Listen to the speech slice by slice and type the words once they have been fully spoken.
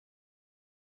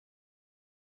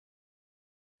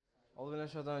أعوذ بالله من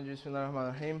الشيطان الرجيم بسم الله الرحمن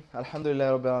الرحيم الحمد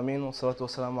لله رب العالمين والصلاة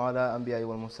والسلام على أنبياء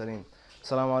والمرسلين.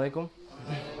 Assalamu alaikum.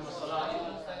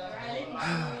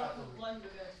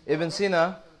 Ibn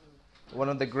Sina, one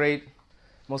of the great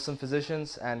Muslim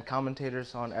physicians and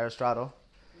commentators on Aristotle,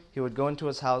 he would go into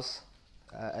his house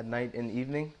at night in the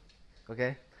evening,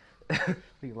 okay?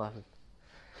 We laughing.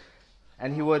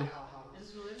 And he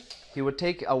would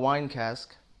take a wine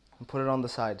cask and put it on the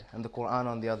side and the Quran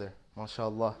on the other,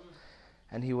 mashallah.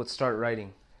 And he would start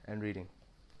writing and reading.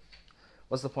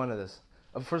 What's the point of this?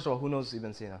 First of all, who knows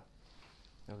Ibn Sina?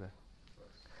 Okay.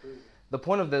 The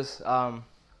point of this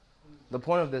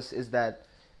is that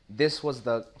this was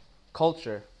the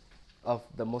culture of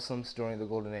the Muslims during the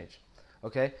Golden Age.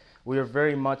 Okay, we are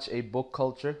very much a book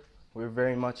culture. We're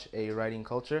very much a writing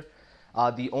culture.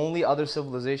 The only other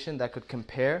civilization that could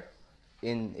compare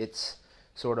in its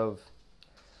sort of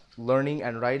learning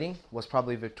and writing was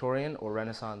probably Victorian or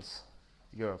Renaissance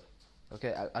Europe.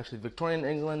 Okay, actually Victorian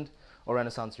England or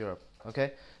Renaissance Europe.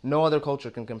 Okay, no other culture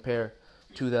can compare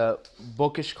to the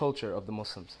bookish culture of the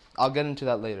Muslims. I'll get into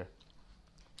that later.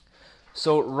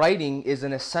 So writing is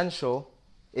an essential,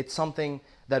 it's something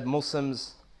that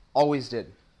Muslims always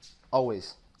did.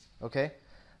 Always. Okay?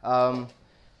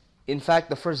 In fact,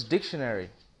 the first dictionary,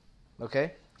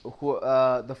 okay?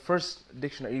 The first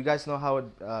dictionary, you guys know how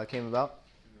it came about?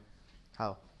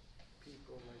 How?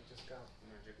 People just got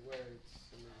magic words.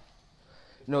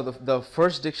 No, the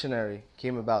first dictionary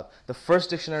came about. The first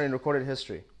dictionary in recorded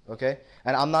history, okay?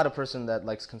 And I'm not a person that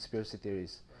likes conspiracy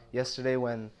theories. Yesterday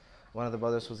when one of the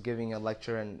brothers was giving a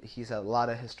lecture and he said a lot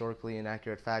of historically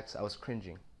inaccurate facts, I was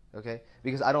cringing, okay?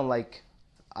 Because I don't like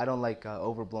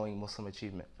overblowing Muslim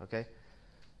achievement, okay?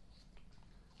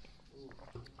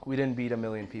 We didn't beat 1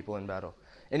 million people in battle.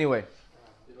 Anyway,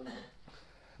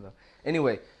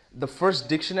 the first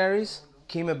dictionaries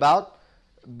came about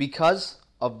because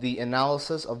of the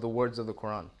analysis of the words of the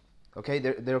Quran. Okay,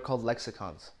 they're called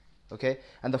lexicons. Okay,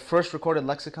 and the first recorded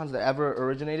lexicons that ever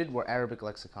originated were Arabic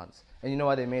lexicons. And you know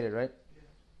why they made it, right?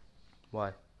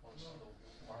 Why?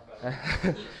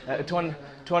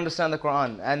 To understand the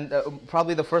Quran. And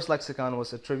probably the first lexicon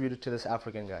was attributed to this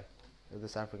African guy,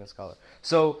 this African scholar.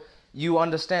 So you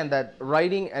understand that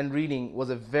writing and reading was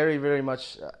a very, very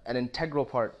much an integral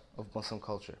part of Muslim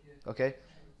culture. Okay,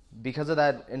 because of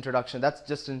that introduction. That's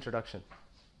just an introduction.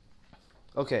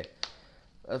 Okay,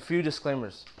 a few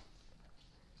disclaimers.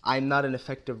 I'm not an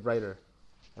effective writer,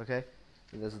 okay?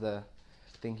 This is the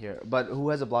thing here. But who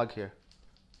has a blog here?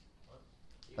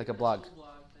 Like a blog?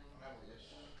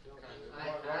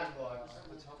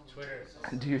 Twitter.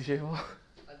 Do you share one?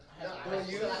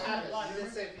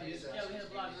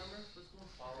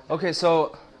 Okay,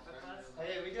 so...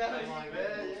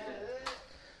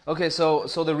 Okay, so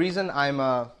the reason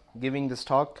I'm giving this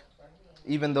talk,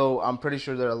 even though I'm pretty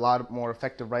sure there are a lot more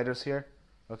effective writers here,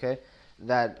 okay,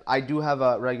 that I do have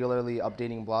a regularly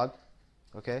updating blog,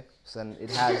 okay, so then it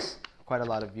has quite a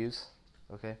lot of views,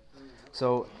 okay.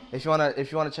 So if you wanna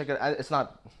check it out, it's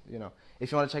not,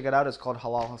 if you wanna check it out, it's called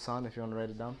Halal Hasan. If you wanna write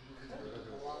it down,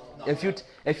 if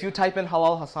you type in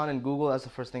Halal Hasan in Google, that's the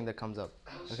first thing that comes up,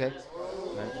 okay.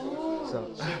 Right.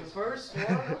 So First one,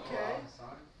 okay.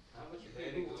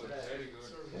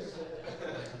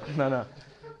 No.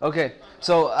 Okay,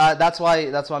 so that's why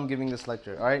I'm giving this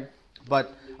lecture, all right?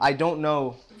 But I don't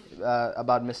know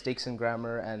about mistakes in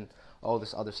grammar and all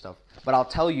this other stuff. But I'll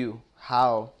tell you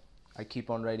how I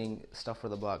keep on writing stuff for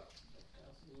the blog.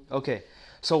 Okay,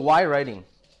 so why writing?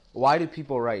 Why do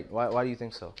people write? Why do you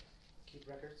think so? Keep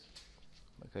records.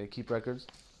 Okay, keep records.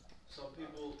 Some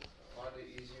people find it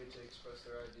easier to express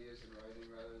their ideas in writing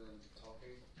rather than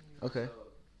talking. Okay. So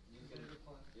you can,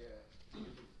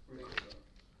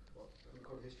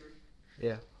 record history.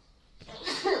 Yeah.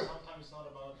 Sometimes it's not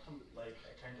about like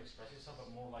trying to express yourself, but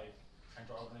more like trying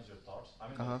to organize your thoughts. I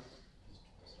mean,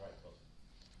 that's right. But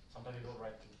sometimes you don't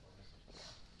write to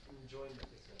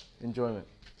Enjoyment.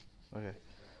 Okay.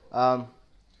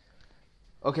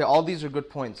 Okay. All these are good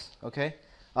points. Okay.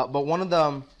 But one of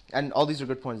them, and all these are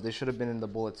good points. They should have been in the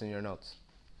bullets in your notes.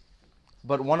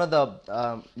 But one of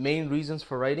the main reasons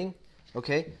for writing,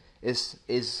 okay,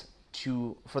 is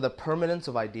for the permanence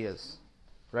of ideas,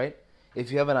 right? If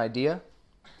you have an idea,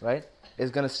 right,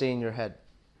 it's going to stay in your head,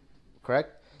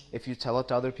 correct? If you tell it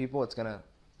to other people, it's going to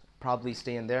probably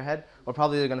stay in their head, or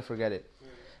probably they're going to forget it.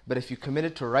 But if you commit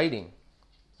it to writing,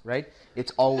 right,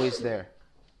 it's always there,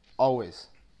 always,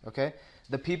 okay?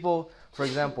 The people, for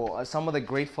example, some of the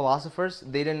great philosophers,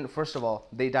 first of all,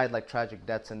 they died like tragic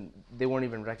deaths and they weren't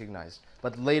even recognized.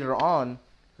 But later on,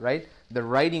 right, the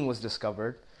writing was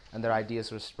discovered and their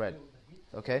ideas were spread,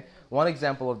 okay? One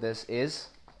example of this is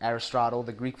Aristotle,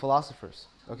 the Greek philosophers,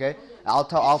 Okay, I'll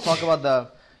talk about the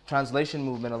translation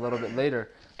movement a little bit later.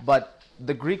 But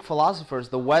the Greek philosophers,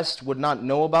 the West would not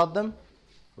know about them,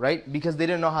 right? Because they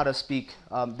didn't know how to speak.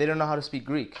 They didn't know how to speak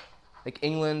Greek, like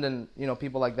England and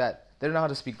people like that. They didn't know how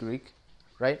to speak Greek,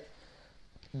 right?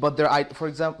 But for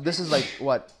example, this is like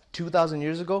what 2,000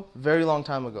 years ago, very long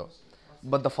time ago.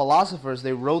 But the philosophers,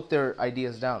 they wrote their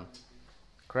ideas down,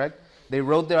 correct? They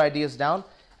wrote their ideas down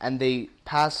and they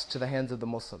passed to the hands of the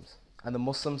Muslims, and the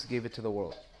Muslims gave it to the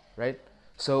world, right?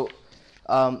 So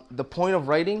the point of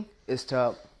writing is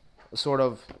to sort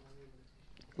of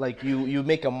like you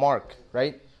make a mark,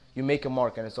 right? You make a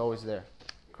mark and it's always there,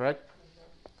 correct?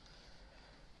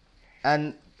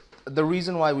 And the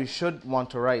reason why we should want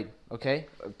to write, okay,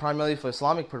 primarily for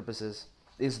Islamic purposes,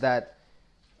 is that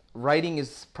writing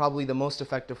is probably the most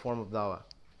effective form of dawah,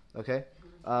 okay?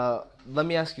 Let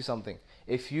me ask you something.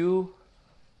 If you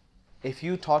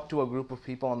talk to a group of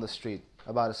people on the street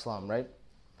about Islam, right?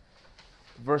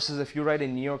 Versus if you write a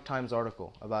New York Times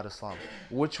article about Islam,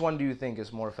 which one do you think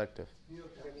is more effective? New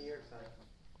York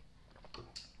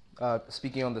Times.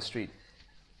 Speaking on the street,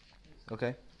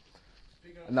 okay?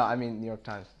 No, I mean New York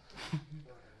Times.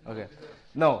 Okay.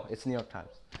 No, it's New York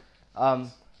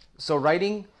Times. So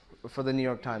writing for the New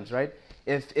York Times, right?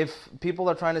 If people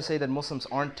are trying to say that Muslims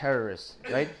aren't terrorists,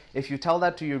 right? If you tell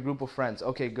that to your group of friends,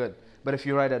 okay, good. But if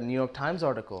you write a New York Times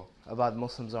article about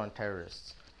Muslims aren't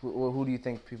terrorists, who do you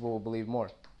think people will believe more?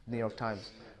 New York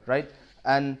Times, right?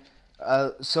 And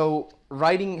so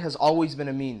writing has always been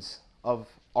a means of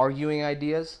arguing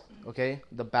ideas, okay?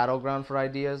 The battleground for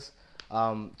ideas,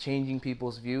 changing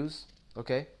people's views,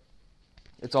 okay?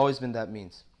 It's always been that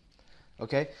means,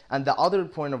 okay? And the other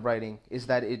point of writing is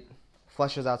that it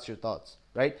fleshes out your thoughts,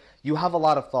 right? You have a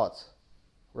lot of thoughts,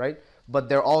 right? But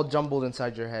they're all jumbled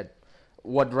inside your head.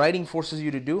 What writing forces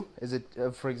you to do is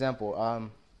for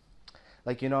example,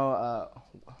 like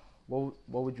what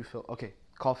would you feel? Okay,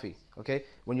 coffee. Okay,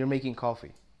 when you're making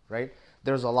coffee, right?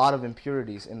 There's a lot of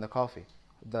impurities in the coffee,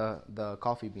 the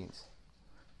coffee beans,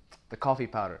 the coffee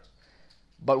powder.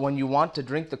 But when you want to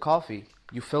drink the coffee,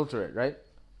 you filter it, right?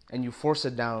 And you force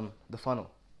it down the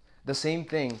funnel. The same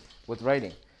thing with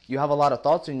writing. You have a lot of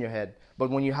thoughts in your head,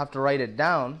 but when you have to write it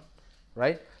down,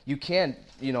 right? You can't,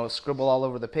 scribble all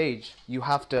over the page. You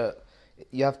have to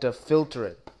filter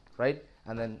it, right?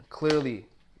 And then clearly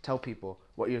tell people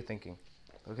what you're thinking.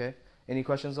 Okay? Any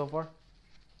questions so far?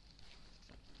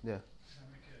 Yeah. Can I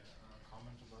make a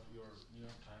comment about your New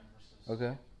York Times versus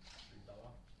Okay. Street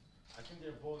Dawah? I think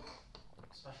they're both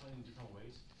special in different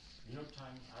ways. New York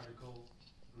Times article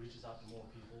reaches out to more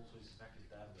people, so it's effective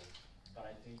that way. But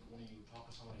I think when you talk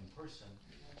to someone in person,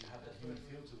 you have that human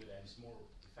feel to it, and it's more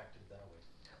effective that way.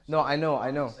 No, I know.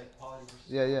 It's like quality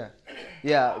versus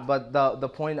Yeah, but the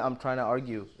point I'm trying to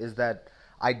argue is that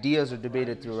ideas are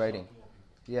debated through writing.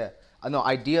 Yeah. No,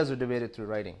 ideas are debated through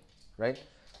writing, right?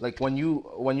 Like when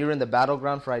you're in the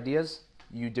battleground for ideas,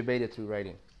 you debate it through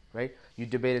writing, right? You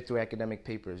debate it through academic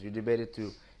papers. You debate it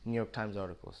through New York Times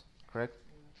articles, correct?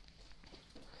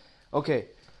 Okay.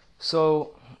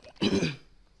 So all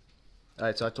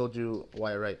right, so I told you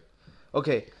why I write.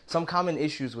 Okay, some common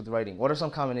issues with writing. What are some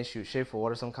common issues? Shafo,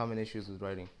 what are some common issues with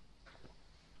writing?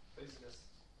 Laziness.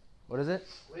 What is it?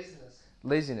 Laziness.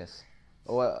 Laziness.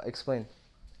 Explain.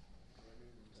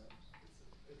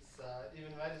 It's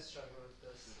even writers struggle with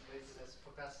this. Laziness,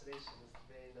 procrastination is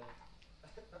the main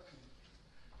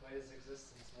writer's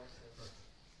existence mostly.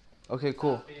 Okay,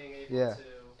 cool. Not being able Yeah. to,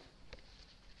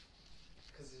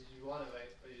 because you want to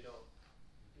write, but you don't.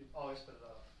 You always put it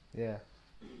off. Yeah.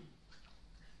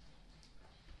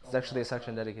 It's actually a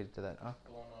section dedicated to that. Huh?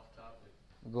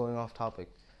 Going off topic.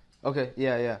 Okay,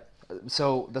 yeah.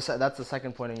 So that's the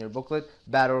second point in your booklet,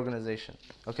 bad organization.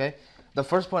 Okay? The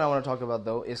first point I want to talk about,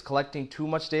 though, is collecting too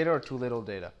much data or too little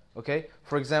data. Okay?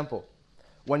 For example,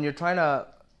 when you're trying to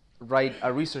write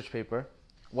a research paper,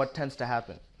 what tends to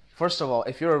happen? First of all,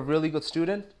 if you're a really good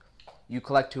student, you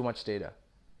collect too much data.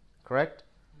 Correct?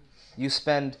 You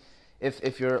spend,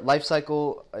 if your life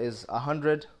cycle is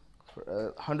 100%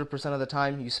 of the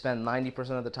time, you spend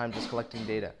 90% of the time just collecting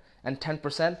data. And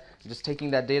 10%, you're just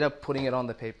taking that data, putting it on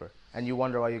the paper. And you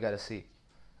wonder why you got a C.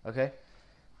 Okay?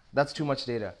 That's too much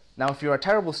data. Now, if you're a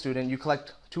terrible student, you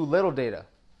collect too little data.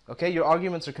 Okay? Your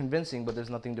arguments are convincing, but there's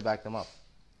nothing to back them up.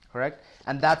 Correct?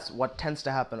 And that's what tends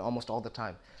to happen almost all the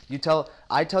time.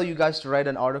 I tell you guys to write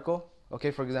an article, okay,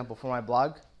 for example, for my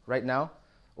blog right now,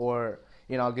 or,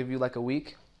 I'll give you like a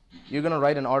week. You're going to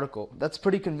write an article. That's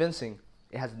pretty convincing.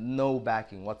 It has no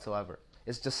backing whatsoever.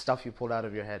 It's just stuff you pulled out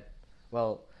of your head.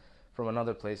 Well, from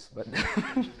another place, but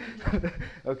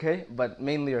okay? But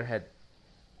mainly your head.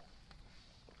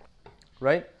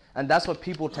 Right? And that's what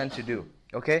people tend to do.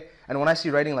 Okay? And when I see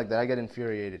writing like that, I get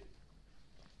infuriated.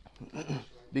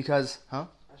 Because, huh?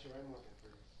 I should write more than for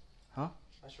you. Huh?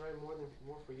 I should write more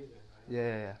for you then.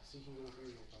 Yeah. So you can go through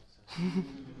your thoughts.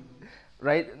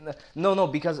 Right? No,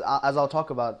 because as I'll talk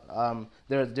about,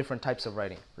 there are different types of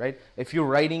writing, right? If you're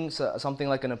writing something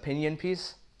like an opinion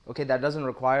piece, okay, that doesn't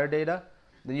require data,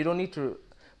 then you don't need to.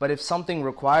 But if something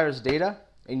requires data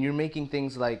and you're making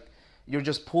things like, you're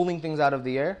just pulling things out of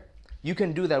the air, you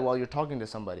can do that while you're talking to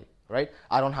somebody, right?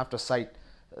 I don't have to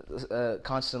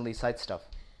constantly cite stuff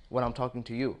when I'm talking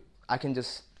to you. I can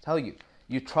just tell you.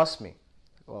 You trust me.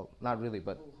 Well, not really,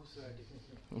 but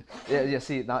yeah,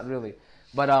 see, not really.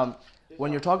 But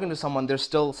when you're talking to someone, there's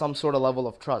still some sort of level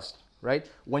of trust, right?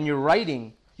 When you're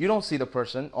writing, you don't see the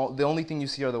person. The only thing you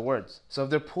see are the words. So if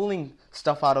they're pulling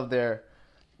stuff out of their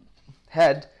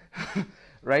head,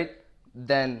 right,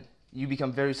 then you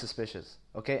become very suspicious,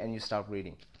 okay, and you stop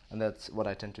reading. And that's what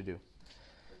I tend to do.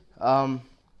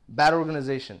 Bad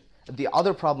organization. The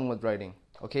other problem with writing,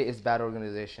 okay, is bad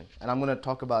organization. And I'm going to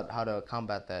talk about how to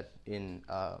combat that in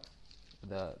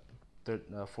the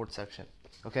fourth section.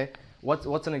 Okay?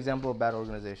 What's an example of bad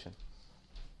organization?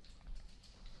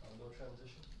 No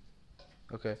transition.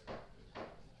 Okay.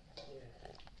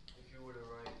 If you were to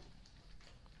write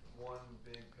one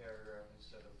big paragraph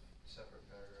instead of separate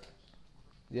paragraphs.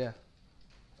 Yeah.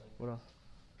 What else?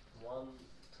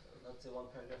 Let's say one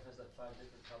paragraph has like 5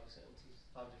 different topic sentences,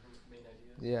 5 different main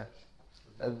ideas. Yeah.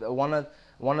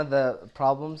 One of the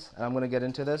problems, and I'm going to get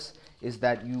into this, is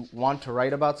that you want to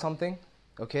write about something,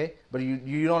 okay, but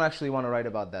you don't actually want to write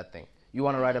about that thing. You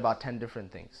want to write about 10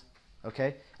 different things,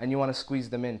 okay, and you want to squeeze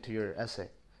them into your essay,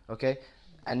 okay,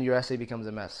 and your essay becomes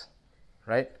a mess,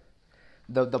 right?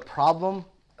 The problem,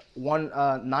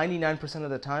 99%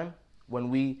 of the time, when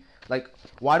we, like,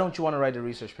 why don't you want to write a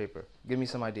research paper? Give me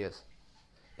some ideas.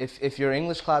 If your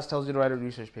English class tells you to write a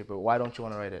research paper, why don't you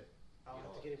want to write it? I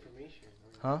have to get information.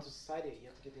 Huh? To cite it, you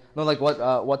have to get the information. No, like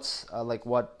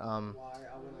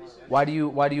why do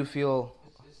you feel,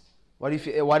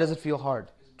 why does it feel hard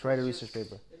to write a research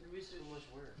paper? Too much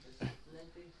work.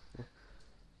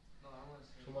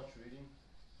 Too much reading.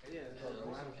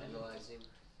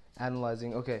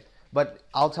 Analyzing, okay. But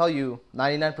I'll tell you,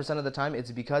 99% of the time,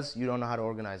 it's because you don't know how to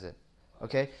organize it,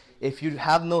 okay? If you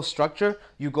have no structure,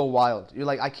 you go wild. You're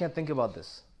like, I can't think about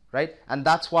this, right? And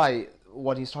that's why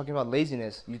what he's talking about,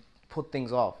 laziness, you put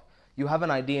things off. You have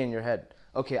an idea in your head.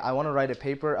 Okay, I want to write a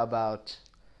paper about,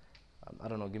 I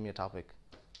don't know, give me a topic.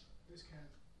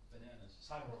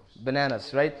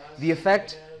 Bananas, right? The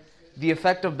effect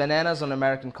of bananas on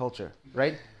American culture,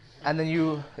 right? And then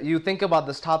you think about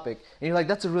this topic, and you're like,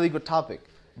 that's a really good topic.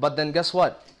 But then guess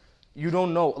what? You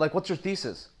don't know, like, what's your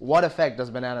thesis? What effect does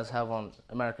bananas have on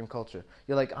American culture?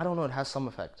 You're like, I don't know, it has some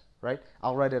effect, right?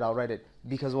 I'll write it.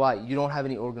 Because why? You don't have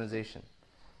any organization,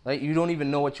 right? You don't even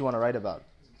know what you want to write about,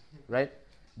 right?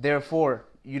 Therefore,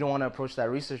 you don't want to approach that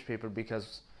research paper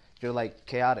because you're like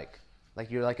chaotic,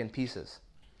 like you're like in pieces,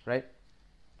 right?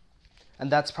 And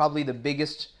that's probably the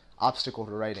biggest obstacle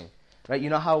to writing, right? You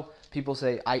know how people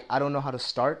say, I don't know how to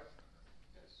start,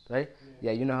 right?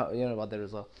 Yeah, you know about that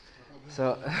as well.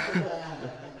 So,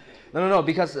 no,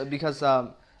 because he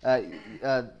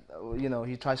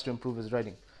tries to improve his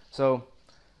writing. So,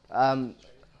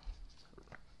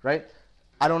 right?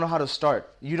 I don't know how to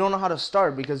start. You don't know how to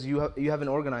start because you haven't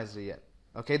organized it yet.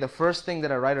 Okay, the first thing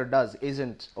that a writer does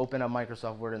isn't open up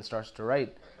Microsoft Word and starts to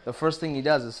write. The first thing he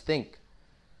does is think.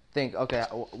 Okay,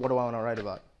 what do I want to write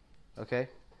about? Okay,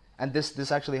 and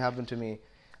this actually happened to me.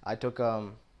 I took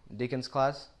Dickens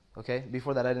class. Okay,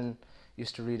 before that I didn't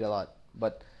used to read a lot,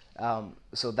 but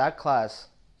so that class.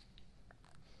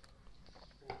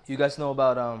 You guys know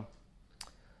about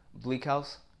Bleak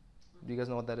House? Do you guys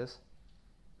know what that is?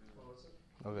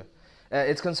 Okay.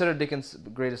 It's considered Dickens'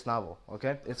 greatest novel,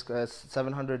 okay? It's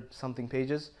 700 something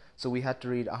pages, so we had to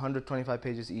read 125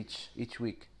 pages each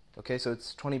week, okay? So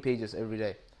it's 20 pages every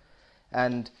day.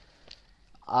 And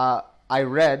I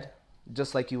read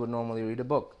just like you would normally read a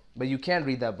book, but you can't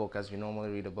read that book as you normally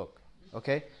read a book,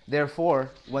 okay?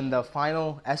 Therefore, when the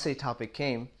final essay topic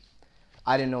came,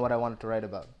 I didn't know what I wanted to write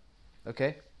about,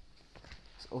 okay?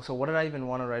 So what did I even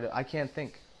want to write? I can't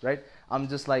think, right? I'm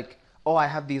just like, oh, I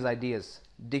have these ideas.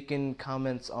 Dickens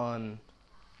comments on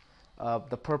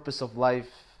the purpose of life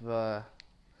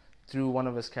through one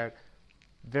of his characters.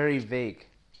 Very vague,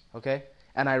 okay?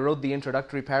 And I wrote the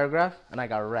introductory paragraph, and I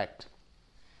got wrecked.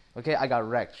 Okay, I got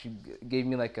wrecked. She gave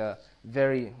me like a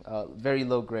very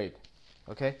low grade.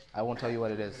 Okay, I won't tell you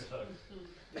what it is.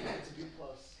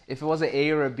 If it was an A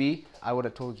or a B, I would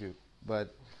have told you.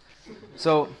 But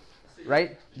so,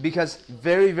 right? Because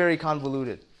very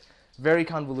convoluted. very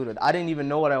convoluted. I didn't even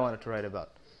know what I wanted to write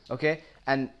about. Okay?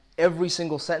 And every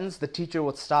single sentence, the teacher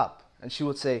would stop and she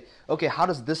would say, okay, how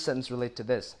does this sentence relate to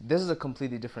this? This is a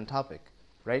completely different topic,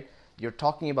 right? You're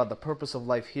talking about the purpose of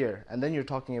life here, and then you're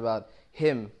talking about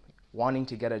him wanting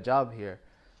to get a job here.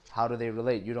 How do they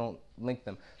relate? You don't link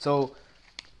them. So,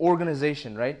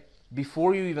 organization, right?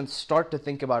 Before you even start to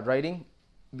think about writing,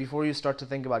 before you start to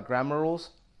think about grammar rules,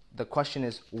 the question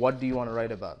is, what do you want to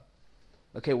write about?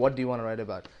 Okay, what do you want to write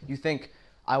about? You think,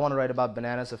 I want to write about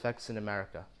bananas' effects in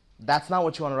America. That's not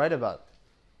what you want to write about.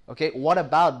 Okay, what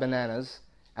about bananas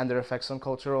and their effects on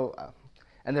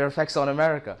and their effects on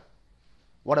America?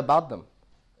 What about them?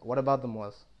 What about them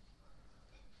was?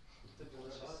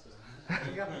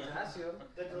 You got potassium.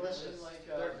 They're delicious. Like,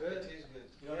 They're good. It tastes good.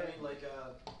 You know what I mean? Like,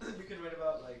 you can write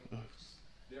about like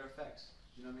their effects.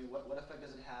 You know what I mean? What effect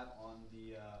does it have on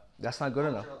the That's not good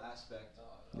enough. cultural aspect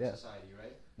of Yeah. society,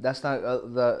 right? That's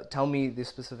not tell me the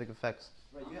specific effects.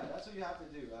 Right. Yeah, that's what you have to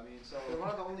do. I mean, so They're one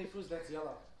of the only fruits that's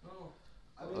yellow. No.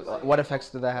 I mean, like, What effects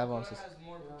do that have on Banana society? has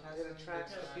more It potassium.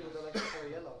 attracts the people that like the color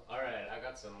yellow. Alright, I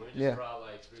got some. Let me just Yeah. throw out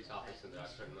like 3 topics and then I'll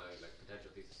start my like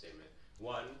potential thesis statement.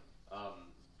 One,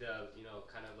 the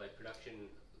kind of like production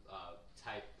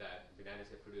type that bananas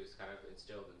get produced kind of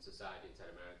instilled in society inside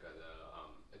America,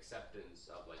 the acceptance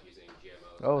of like using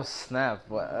GMOs. Oh snap!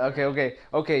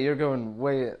 Okay. You're going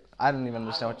way. I don't even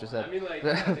understand what you said. I mean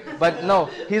like But no,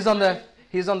 he's on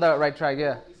the right track.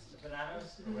 Yeah.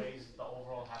 Bananas raise the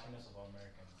overall happiness of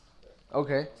Americans.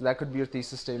 Okay, so that could be your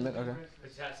thesis statement. Okay.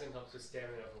 potassium helps with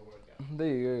stamina for workout. There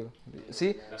you go.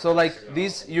 See, so like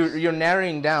these, you're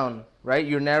narrowing down, right?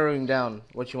 You're narrowing down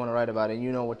what you want to write about, and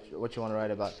you know what you want to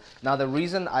write about. Now the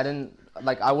reason I didn't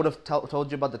I would have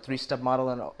told you about the 3-step model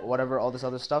and whatever, all this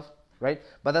other stuff, right?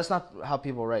 But that's not how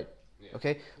people write. Yeah.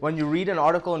 Okay, when you read an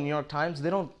article in New York Times, they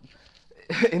don't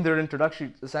in their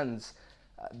introductory sentence,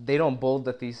 they don't bold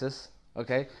the thesis,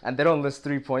 okay, and they don't list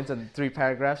 3 points and 3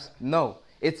 paragraphs. No,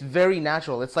 it's very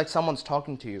natural. It's like someone's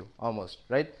talking to you almost,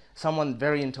 right? Someone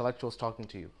very intellectual is talking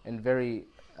to you in very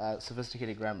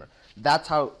sophisticated grammar. That's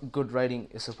how good writing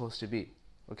is supposed to be,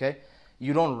 okay?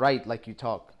 You don't write like you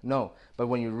talk, no. But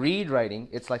when you read writing,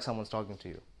 it's like someone's talking to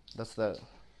you. That's the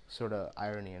sort of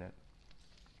irony in it.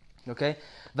 Okay?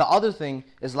 The other thing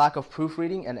is lack of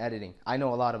proofreading and editing. I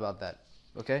know a lot about that,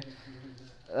 okay?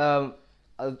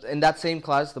 In that same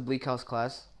class, the Bleak House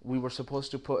class, we were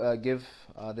supposed to give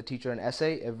the teacher an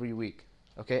essay every week,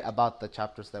 okay, about the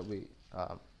chapters that we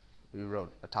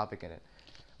wrote, a topic in it.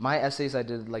 My essays I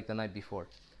did like the night before,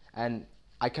 and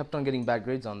I kept on getting bad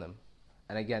grades on them.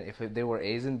 And again, if they were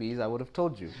A's and B's, I would have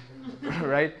told you,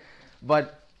 right?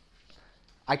 But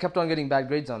I kept on getting bad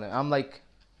grades on them. I'm like,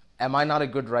 am I not a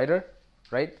good writer,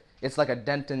 right? It's like a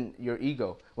dent in your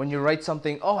ego. When you write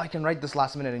something, oh, I can write this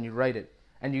last minute, and you write it,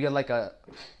 and you get like a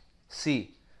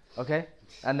C, okay?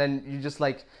 And then you just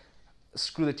like,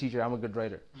 screw the teacher, I'm a good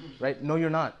writer, right? No, you're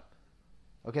not.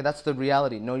 Okay, that's the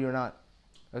reality. No, you're not.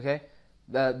 Okay?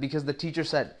 Because the teacher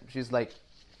said, she's like,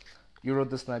 you wrote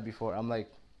this the night before. I'm like,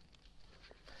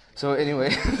 so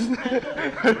anyway.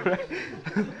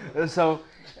 So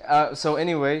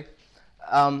anyway,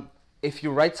 if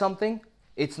you write something,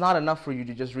 it's not enough for you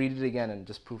to just read it again and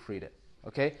just proofread it.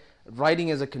 Okay? Writing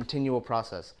is a continual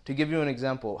process. To give you an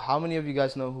example, how many of you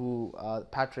guys know who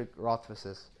Patrick Rothfuss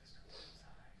is?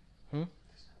 Hmm?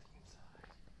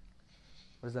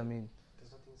 What does that mean?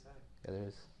 There's nothing inside. Yeah, there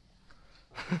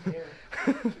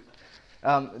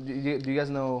is. Do you guys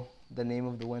know The Name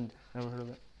of the Wind? Never heard of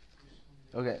it?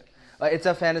 Okay. It's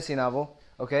a fantasy novel,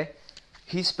 okay?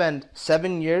 He spent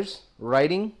 7 years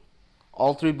writing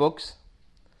all 3 books,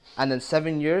 and then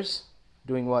 7 years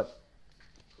doing what?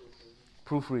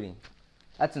 Proofreading.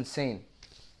 That's insane,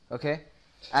 okay?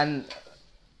 And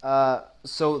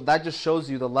so that just shows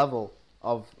you the level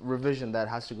of revision that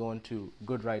has to go into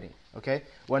good writing, okay?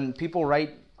 When people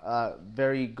write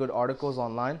very good articles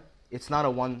online, it's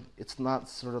not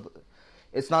sort of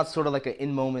like an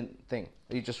in-moment thing.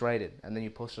 You just write it and then you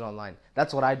post it online.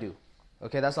 That's what I do,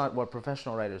 okay? That's not what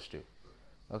professional writers do,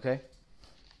 okay?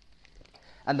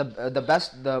 And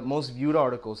the most viewed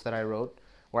articles that I wrote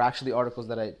were actually articles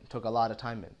that I took a lot of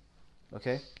time in,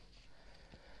 okay?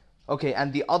 Okay,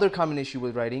 and the other common issue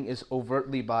with writing is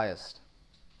overtly biased,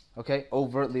 okay?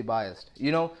 Overtly biased.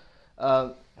 You know,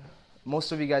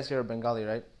 most of you guys here are Bengali,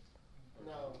 right?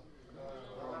 No,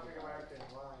 I'm African American.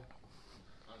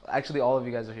 Why? Actually, all of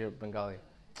you guys are here Bengali.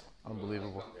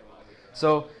 Unbelievable.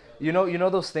 So, you know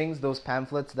those things, those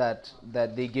pamphlets that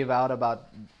they give out about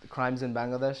crimes in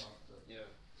Bangladesh? Yeah.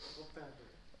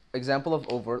 Example of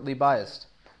overtly biased,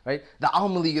 right? The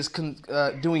Awami League is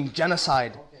doing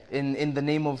genocide in the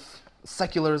name of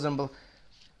secularism.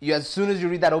 as soon as you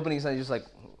read that opening sentence, you're just like,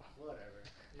 Whatever.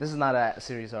 this is not a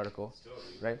serious article,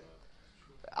 right?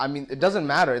 I mean, it doesn't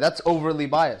matter. That's overly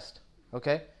biased,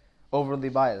 okay? Overly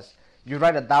biased. You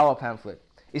write a dawah pamphlet.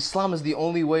 Islam is the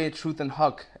only way, truth, and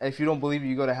haqq. If you don't believe it,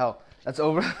 you go to hell. That's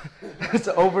overly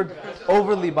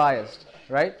biased,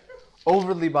 right?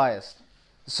 Overly biased.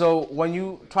 So when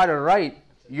you try to write,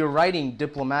 you're writing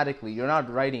diplomatically. You're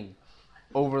not writing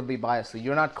overly biasedly.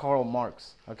 You're not Karl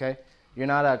Marx, okay? You're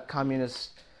not a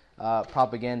communist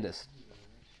propagandist.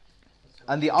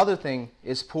 And the other thing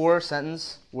is poor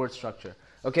sentence word structure.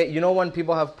 Okay, you know when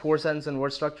people have poor sentence and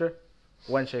word structure?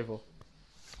 When, Shaful?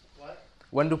 What?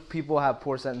 When do people have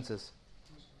poor sentences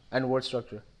and word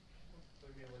structure?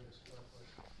 What do you mean when there's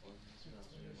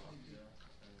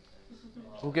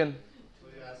Who can?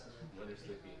 What are you asking me? When they're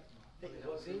sleepy.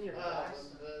 Was he in your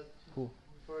class? Who?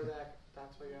 For that,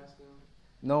 that's what you're asking him?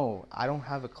 No, I don't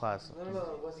have a class.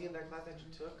 No. Was he in that class that you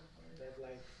took? That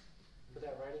like, for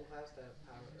that writing class, that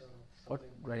power, What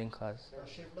something? writing class?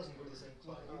 Shape doesn't go to the same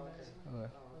class.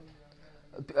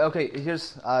 Okay,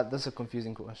 here's this is a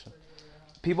confusing question.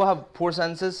 People have poor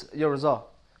sentences. Yo, Rizal.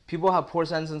 People have poor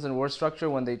sentences and word structure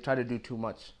when they try to do too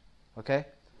much. Okay,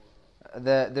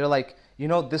 they're like, you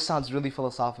know, this sounds really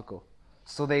philosophical,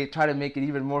 so they try to make it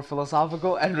even more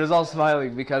philosophical. And Rizal's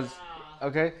smiling because,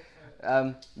 okay,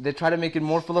 they try to make it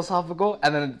more philosophical,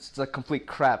 and then it's like complete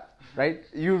crap. Right?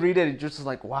 You read it, you're just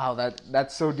like, wow,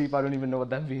 that's so deep, I don't even know what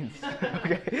that means.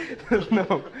 Okay?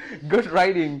 No. Good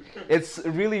writing, it's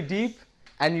really deep,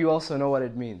 and you also know what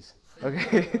it means.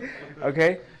 Okay?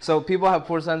 Okay? So people have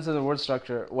poor sentences and word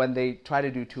structure when they try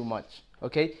to do too much.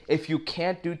 Okay? If you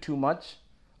can't do too much,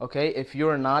 okay, if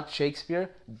you're not Shakespeare,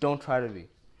 don't try to be.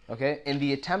 Okay? In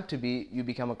the attempt to be, you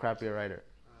become a crappier writer.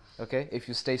 Okay? If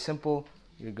you stay simple,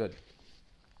 you're good.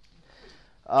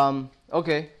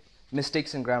 Okay.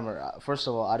 Mistakes in grammar. First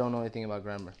of all, I don't know anything about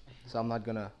grammar, so I'm not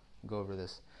gonna go over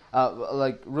this.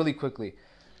 Like really quickly,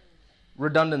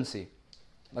 redundancy.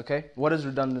 Okay, what is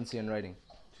redundancy in writing?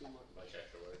 Much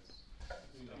extra words.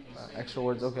 Extra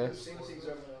words. Okay. Same things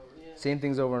over and over. Same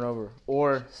things over and over,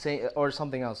 or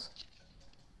something else.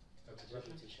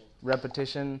 Repetition.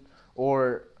 Repetition,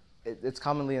 or it's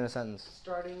commonly in a sentence.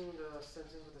 Starting the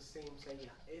sentence with the same, say,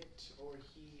 yeah, it or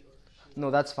he or she. No,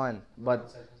 that's fine,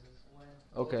 but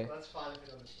okay. That's fine if you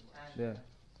don't understand. Yeah.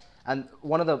 And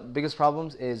one of the biggest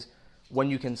problems is when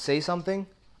you can say something.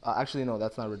 Actually, no,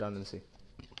 that's not redundancy.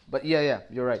 But yeah,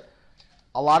 you're right.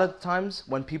 A lot of times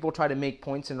when people try to make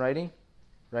points in writing,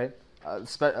 right?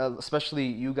 Especially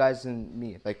you guys and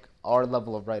me, like our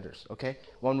level of writers, okay?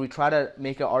 When we try to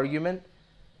make an argument,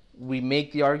 we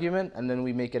make the argument and then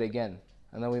we make it again.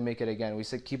 And then we make it again. We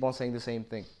keep on saying the same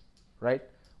thing, right?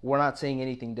 We're not saying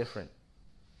anything different.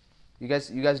 You guys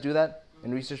do that?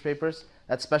 In research papers?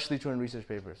 That's especially true in research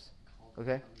papers.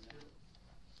 Okay?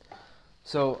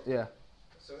 So, yeah.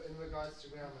 So in regards to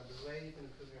grammar, the way you can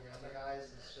improve your grammar, guys,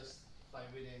 is just by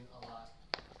reading a lot.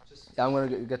 Just Yeah, I'm going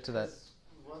to get to that.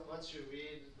 because once you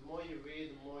read, the more you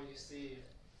read, the more you see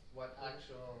what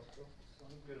actual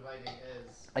good writing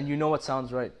is. And you know what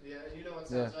sounds right. Yeah, and you know what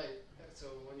sounds right. So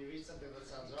when you read something that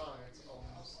sounds wrong, it's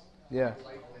almost Yeah.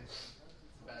 likely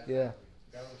bad. Yeah.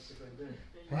 Grammar is super good.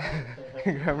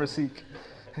 Grammar Sikh.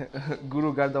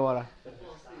 Guru Gardawara.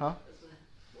 Huh?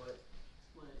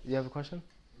 You have a question?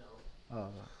 No. Oh,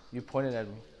 you pointed at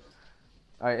me.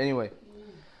 Alright, anyway.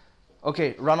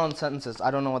 Okay, run-on sentences.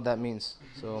 I don't know what that means.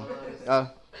 So,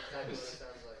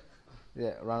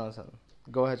 yeah, run-on sentence.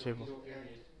 Go ahead, Shaful.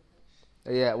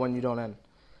 Yeah, when you don't end.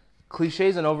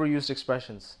 Cliches and overused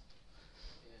expressions.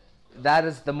 That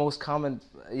is the most common,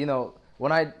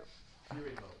 when I...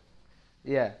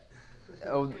 Yeah.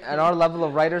 At our level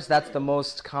of writers, that's the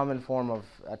most common form of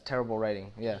terrible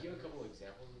writing. Yeah. Can you give a couple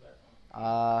examples of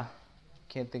that?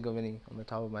 Can't think of any on the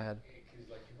top of my head. Because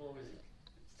like people always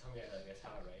tell me that's how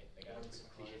I write. Like I don't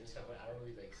cliches and stuff, but I don't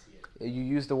really like see it. You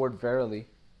use the word verily.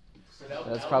 So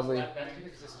That's probably-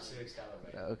 that's a specific style of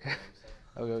writing. Okay.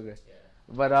 You know what I'm saying?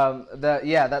 Okay.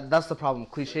 Yeah. But that's the problem.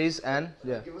 Cliches and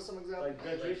yeah. Give us some examples. Like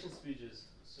graduation speeches.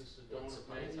 Sister, don't use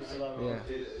a lot of Yeah.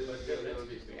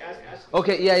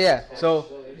 Okay. Yeah. So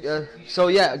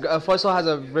Faisal has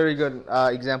a very good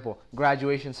example.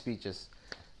 Graduation speeches.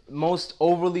 Most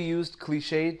overly used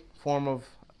cliched form of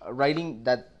writing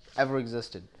that ever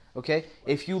existed. Okay.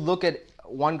 If you look at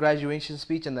one graduation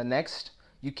speech and the next,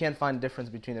 you can't find a difference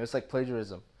between them. It's like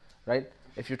plagiarism, right?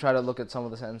 If you try to look at some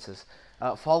of the sentences.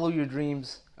 Follow your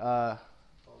dreams. I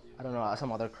don't know,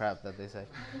 some other crap that they say.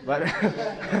 But,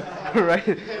 right?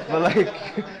 But like,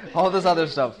 all this other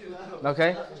stuff.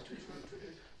 Okay?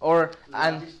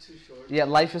 Yeah,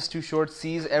 life is too short.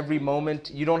 Seize every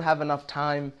moment. You don't have enough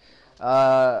time.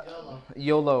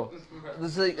 YOLO.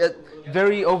 This is like,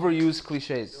 very overused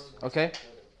cliches. Okay.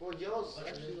 Well, yellow's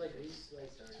actually like these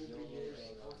like 2-3 years.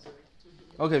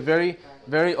 Okay. Very,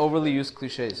 very overly used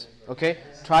cliches. Okay.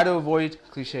 Try to avoid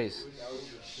cliches.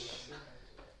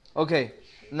 Okay.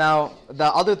 Now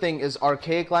the other thing is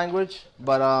archaic language,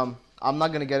 but I'm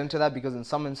not gonna get into that because in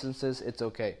some instances it's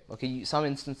okay. Okay. Some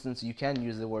instances you can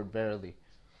use the word verily,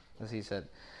 as he said.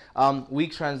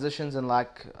 Weak transitions and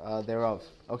lack thereof.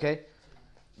 Okay.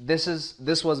 This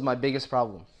was my biggest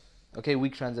problem. Okay,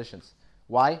 weak transitions.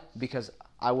 Why? Because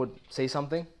I would say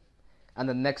something, and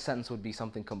the next sentence would be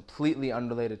something completely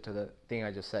unrelated to the thing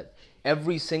I just said.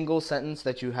 Every single sentence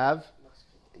that you have,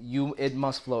 it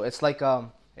must flow. It's like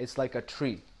a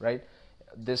tree, right?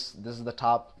 This is the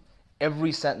top.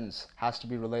 Every sentence has to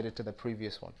be related to the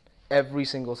previous one. Every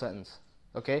single sentence.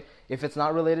 Okay? If it's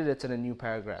not related, it's in a new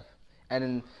paragraph. And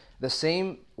in the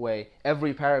same way,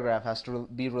 every paragraph has to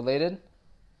be related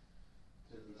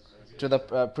to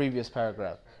the previous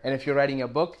paragraph. And if you're writing a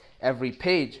book, every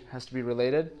page has to be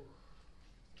related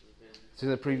to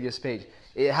the previous page.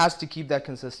 It has to keep that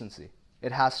consistency.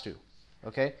 It has to.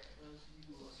 Okay?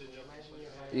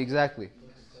 Exactly.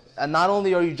 And not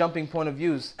only are you jumping point of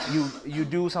views, you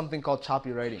do something called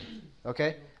choppy writing.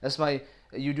 Okay?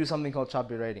 You do something called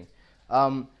choppy writing.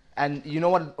 And you know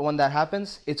what? When that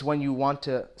happens, it's when you want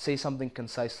to say something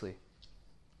concisely.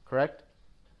 Correct?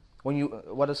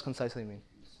 What does concisely mean?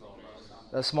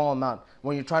 A small amount.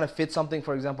 When you're trying to fit something,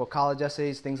 for example, college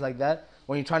essays, things like that,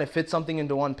 when you're trying to fit something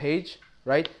into one page,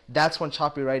 right? That's when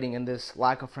choppy writing and this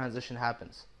lack of transition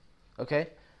happens. Okay?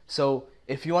 So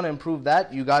if you want to improve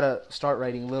that, you got to start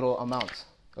writing little amounts.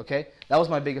 Okay? That was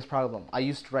my biggest problem. I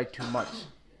used to write too much.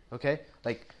 Okay?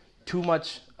 Like too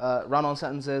much run-on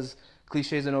sentences,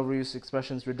 cliches and overused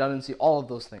expressions, redundancy, all of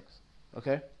those things.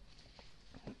 Okay?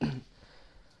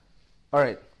 All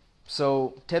right.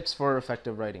 So tips for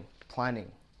effective writing.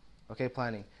 Planning. Okay,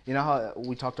 planning. You know how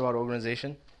we talked about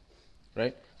organization?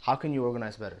 Right? How can you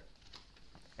organize better?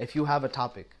 If you have a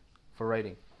topic for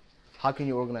writing, how can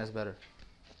you organize better?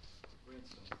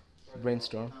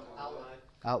 Brainstorm.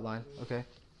 Outline. Okay.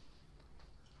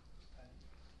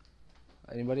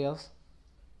 Anybody else?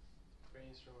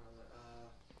 Brainstorm.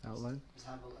 Outline. Just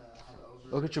have a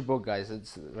Look at your book, guys.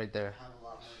 It's right there. have a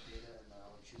lot more data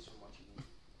and choose from what you need.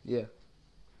 Yeah.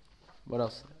 What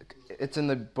else? It's in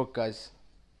the book, guys.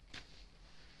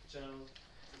 General.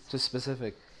 To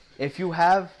specific. If you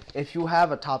have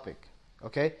a topic,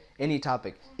 okay, any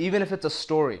topic, even if it's a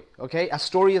story, okay, a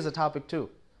story is a topic too.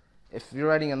 If you're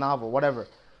writing a novel, whatever,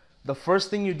 the first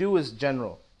thing you do is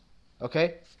general,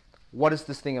 okay. What is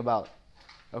this thing about?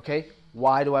 Okay.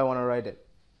 Why do I want to write it?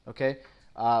 Okay.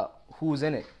 Who's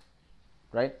in it?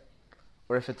 Right.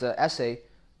 Or if it's an essay,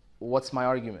 what's my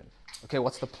argument? Okay,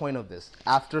 what's the point of this?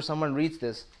 After someone reads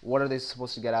this, what are they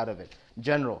supposed to get out of it?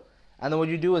 General. And then what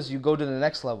you do is you go to the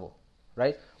next level,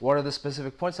 right? What are the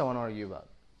specific points I want to argue about?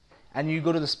 And you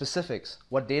go to the specifics.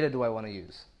 What data do I want to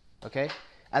use? Okay?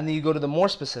 And then you go to the more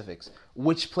specifics.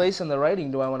 Which place in the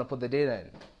writing do I want to put the data in?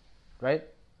 Right?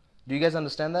 Do you guys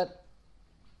understand that?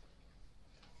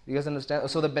 Do you guys understand?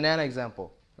 So the banana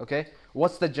example, okay?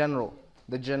 What's the general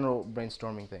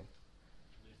brainstorming thing?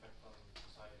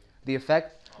 The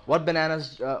effect. What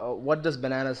does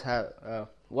bananas have?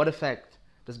 What effect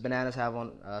does bananas have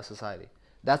on society?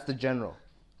 That's the general,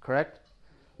 correct?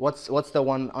 What's the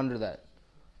one under that?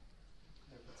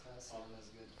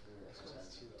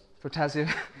 Potassium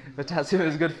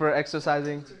is good for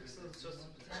exercising.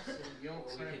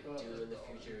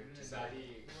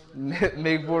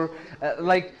 Make more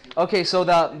okay. So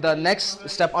the next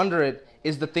step under it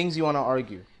is the things you want to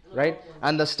argue, right?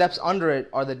 And the steps under it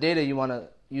are the data you want to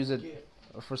use it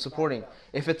for supporting.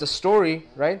 If it's a story,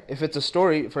 right? If it's a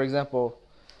story, for example,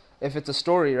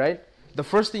 right? The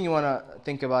first thing you want to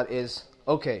think about is,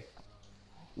 okay,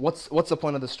 what's the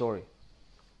point of the story?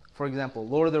 For example,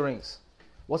 Lord of the Rings.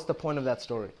 What's the point of that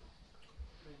story?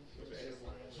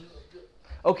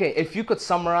 Okay, if you could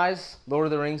summarize Lord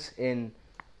of the Rings in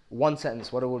one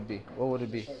sentence, what would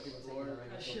it be?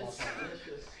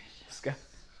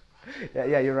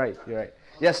 Yeah, you're right.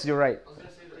 Yes, you're right.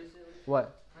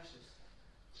 What?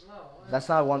 That's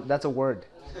not one. That's a word.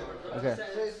 Okay.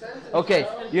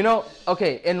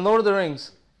 Okay. In Lord of the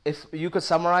Rings, if you could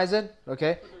summarize it,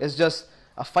 okay, it's just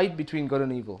a fight between good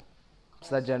and evil. It's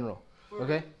that general.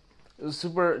 Okay. It's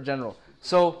super general.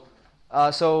 So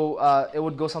it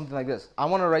would go something like this. I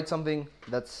want to write something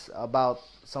that's about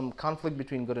some conflict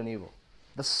between good and evil.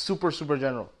 That's super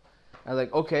general. And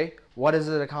like, okay, what is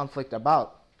it a conflict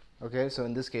about? Okay, so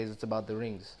in this case, it's about the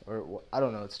rings, or I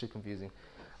don't know. It's too confusing.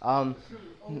 And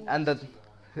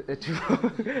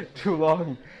too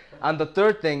long. And the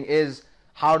third thing is,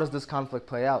 how does this conflict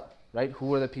play out, right?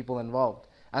 Who are the people involved?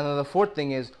 And then the fourth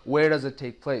thing is, where does it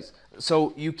take place?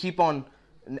 So you keep on,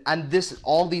 and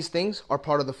all these things are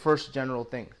part of the first general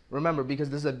thing. Remember, because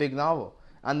this is a big novel.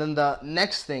 And then the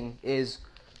next thing is,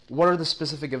 what are the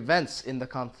specific events in the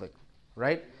conflict,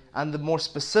 right? And the more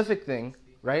specific thing,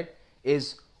 right,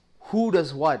 is who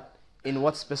does what in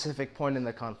what specific point in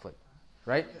the conflict,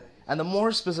 right? And the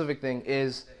more specific thing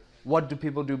is, what do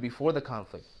people do before the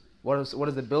conflict? What is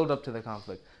the build up to the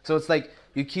conflict? So it's like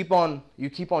you keep on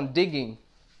digging,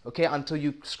 okay, until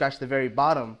you scratch the very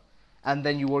bottom, and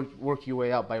then you work your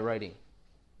way out by writing.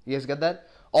 You guys get that?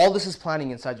 All this is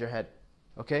planning inside your head,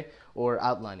 okay, or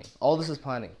outlining. All this is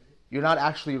planning. You're not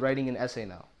actually writing an essay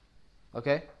now,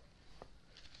 okay?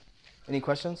 Any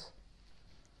questions?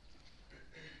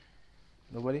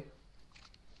 Nobody?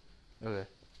 Okay.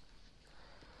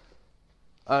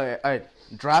 All right.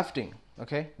 Drafting,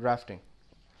 okay? Drafting.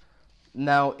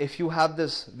 Now, if you have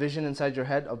this vision inside your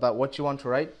head about what you want to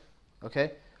write,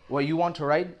 okay, what you want to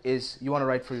write is you want to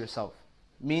write for yourself.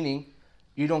 Meaning,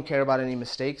 you don't care about any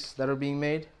mistakes that are being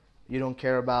made. You don't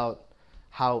care about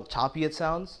how choppy it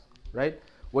sounds, right?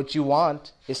 What you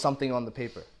want is something on the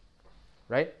paper,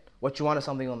 right? What you want is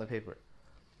something on the paper.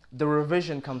 The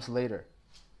revision comes later.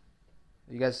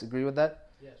 You guys agree with that?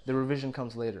 Yes. The revision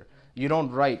comes later. You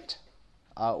don't write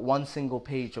one single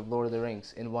page of Lord of the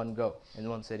Rings in one go, in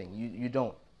one sitting. You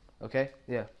don't. Okay?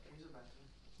 Yeah.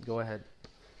 Go ahead.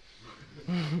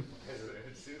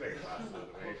 It seems like class is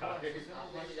very hard.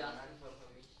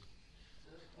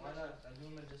 Why not? I'm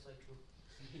doing it just like you.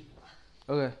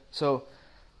 Okay. So,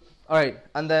 all right,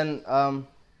 and then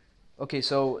okay.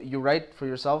 So you write for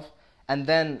yourself, and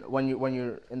then when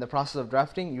you're in the process of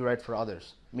drafting, you write for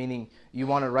others. Meaning you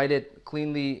want to write it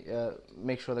cleanly,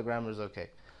 make sure the grammar is okay.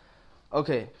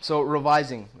 Okay, so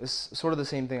revising is sort of the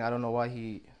same thing. I don't know why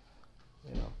he,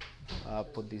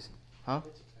 put these. Huh?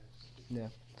 Yeah.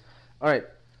 All right.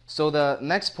 So the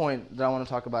next point that I want to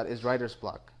talk about is writer's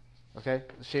block. Okay?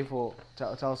 Shaif will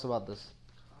tell us about this.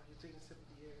 Oh, you're taking a sip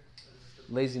of the air.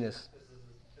 Laziness. It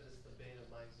is the bane of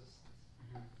my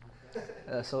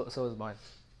existence. So is mine.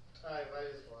 Alright,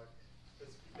 writer's block.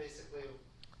 It's basically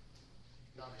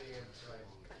not being able to write.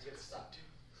 You get stuck.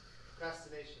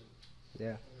 Procrastination.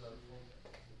 Yeah.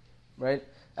 Right?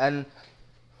 And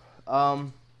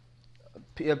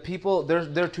people,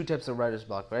 there are two types of writer's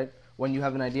block, right? When you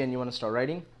have an idea and you want to start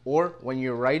writing, or when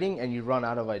you're writing and you run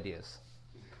out of ideas.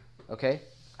 Okay?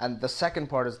 And the second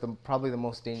part is probably the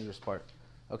most dangerous part.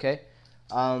 Okay?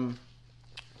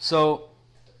 So,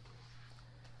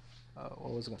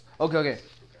 what was it going? Okay.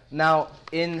 Now,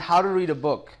 in How to Read a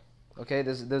Book, okay,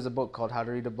 there's a book called How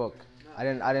to Read a Book. I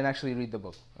didn't actually read the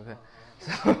book. Okay,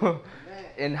 so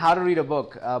in How to Read a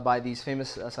Book by these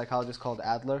famous psychologists called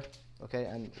Adler. Okay,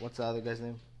 and what's the other guy's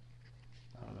name?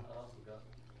 I don't know.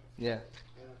 Yeah.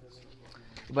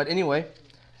 But anyway,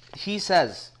 he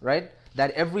says, right,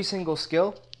 that every single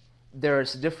skill,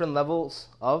 there's different levels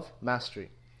of mastery.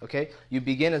 Okay, you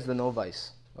begin as the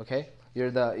novice. Okay,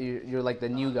 you're like the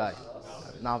new guy,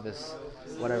 novice,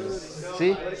 whatever.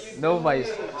 See,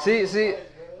 novice. See.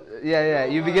 Yeah.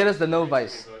 You begin as the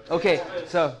novice. Okay,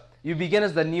 so you begin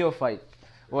as the neophyte.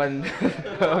 When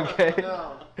okay,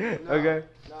 okay.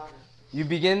 You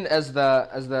begin as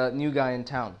the new guy in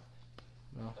town.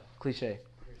 No, cliche.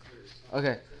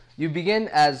 Okay, you begin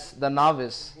as the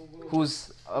novice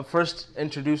who's first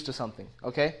introduced to something.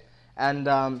 Okay, and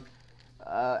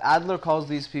Adler calls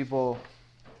these people.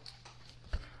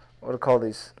 What do you call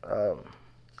these? I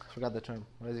forgot the term.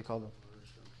 What does he call them?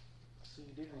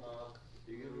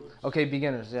 Okay,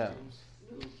 beginners. Yeah.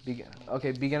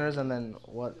 Okay, beginners, and then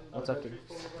what's after?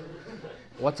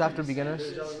 What's after beginners?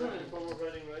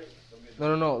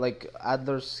 No. Like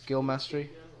Adler's skill mastery.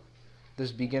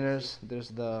 There's beginners. There's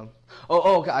the.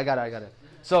 Oh. Okay, I got it.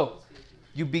 So,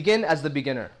 you begin as the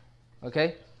beginner.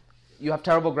 Okay. You have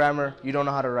terrible grammar. You don't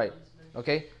know how to write.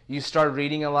 Okay. You start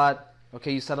reading a lot.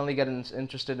 Okay. You suddenly get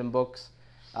interested in books.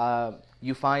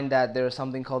 You find that there's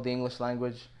something called the English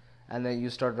language, and then you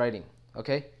start writing.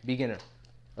 Okay. Beginner.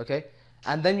 Okay.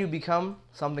 And then you become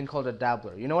something called a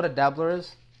dabbler. You know what a dabbler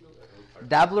is?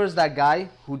 Dabbler is that guy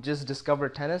who just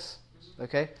discovered tennis,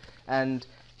 okay? And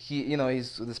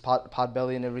he's this pot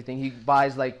belly and everything. He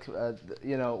buys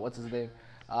what's his name?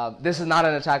 This is not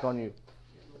an attack on you,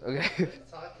 okay?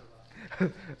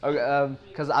 Okay,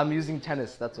 because I'm using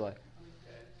tennis, that's why.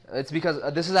 It's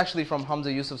because this is actually from Hamza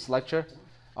Yusuf's lecture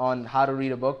on how to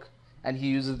read a book, and he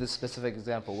uses this specific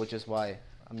example, which is why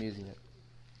I'm using it.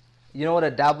 You know what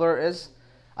a dabbler is?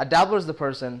 A dabbler is the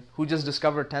person who just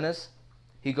discovered tennis,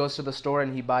 He goes to the store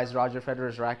and he buys Roger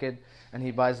Federer's racket, and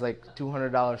he buys like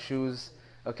 $200 shoes.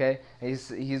 Okay, and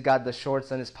he's got the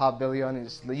shorts and his pop belly on. And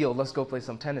he's like, yo, let's go play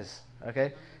some tennis.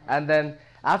 Okay, and then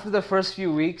after the first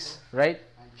few weeks, right,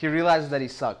 he realizes that he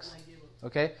sucks.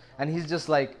 Okay, and he's just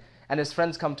like, and his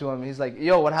friends come to him. He's like,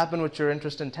 yo, what happened with your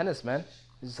interest in tennis, man?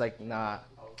 He's like, nah.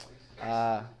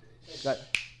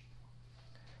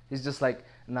 He's just like,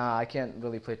 nah, I can't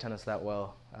really play tennis that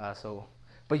well.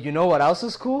 But you know what else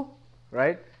is cool,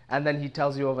 right? And then he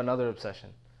tells you of another obsession.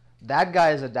 That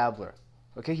guy is a dabbler.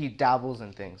 Okay, he dabbles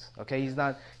in things. Okay, he's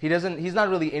not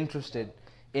really interested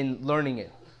in learning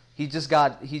it. He just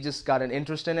got an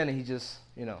interest in it, and he just,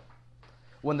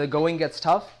 when the going gets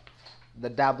tough, the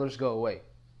dabblers go away.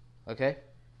 Okay,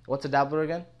 what's a dabbler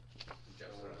again?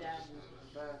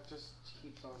 That just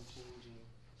keeps on changing.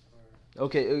 Or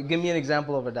Okay, give me an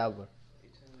example of a dabbler,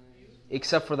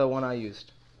 except for the one I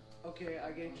used. okay,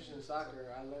 I get interested in soccer.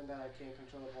 I learned that I can't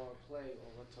control the ball or play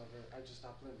or whatsoever. I just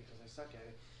stopped playing because I suck at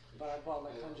it. But I bought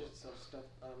like hundreds of stuff.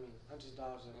 Hundreds of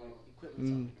dollars of like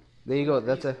equipment. There you go.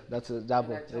 That's a And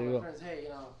dabbler. I tell There you my go. friends, hey,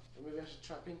 maybe I should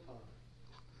try ping pong.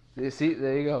 You see,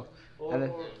 there you go. Or, And then-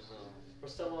 or for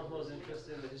someone who's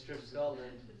interested in the history of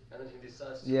Scotland, and then he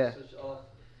decides to Yeah. switch off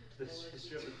the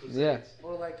history of the Crusades. Yeah.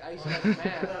 Or like I used to like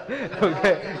math.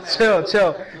 Okay,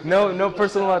 chill. No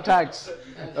personal attacks.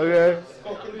 Okay.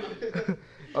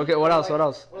 Okay. What else? Or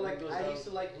like I used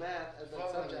to like math as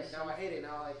a subject. Now I hate it.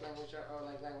 Now I like language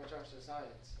arts or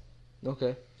science.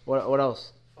 Okay. What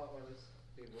else? Front runners.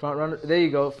 Front runner. There you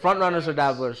go. Front runners are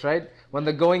dabblers, right? When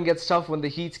the going gets tough, when the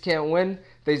Heats can't win,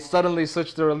 they suddenly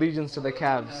switch their allegiance to the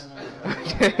Cavs.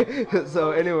 Okay.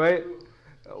 So anyway,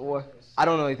 I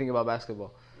don't know anything about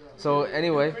basketball. So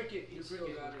anyway,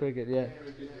 cricket. Yeah.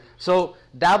 So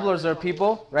dabblers are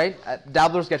people, right?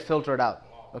 Dabblers get filtered out.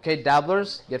 Okay.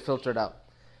 Dabblers get filtered out.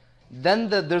 Then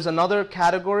there's another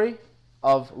category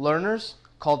of learners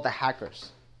called the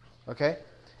hackers. Okay.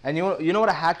 And you know what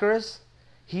a hacker is?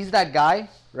 He's that guy,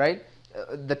 right?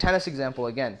 The tennis example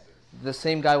again. The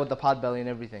same guy with the pot belly and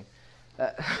everything.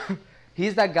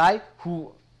 He's that guy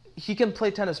who he can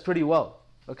play tennis pretty well.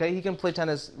 Okay, he can play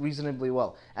tennis reasonably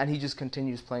well, and he just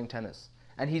continues playing tennis.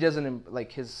 And he doesn't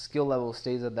his skill level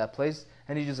stays at that place,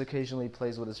 and he just occasionally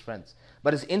plays with his friends.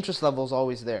 But his interest level is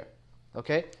always there.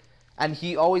 Okay, and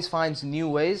he always finds new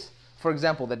ways. For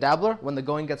example, the dabbler, when the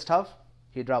going gets tough,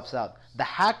 he drops out. The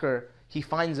hacker, he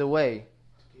finds a way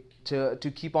to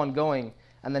keep on going,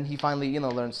 and then he finally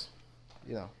learns,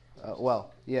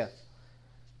 well, yeah.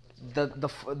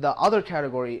 The other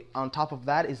category on top of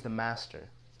that is the master.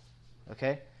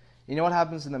 Okay, you know what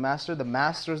happens in the master? The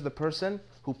master is the person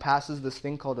who passes this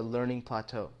thing called a learning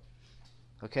plateau.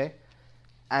 Okay,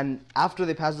 and after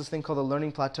they pass this thing called a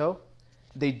learning plateau,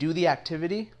 they do the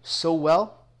activity so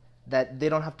well that they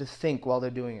don't have to think while they're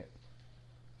doing it.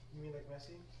 You mean like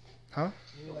Messi? Huh?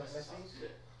 You mean like Messi?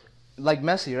 Like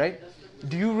Messi, right?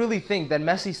 Do you really think that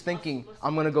Messi's thinking,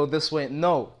 I'm going to go this way?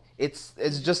 No. It's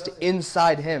just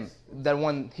inside him that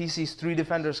when he sees three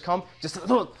defenders come, just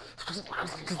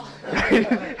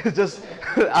just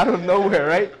out of nowhere,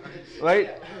 right?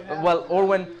 Well, or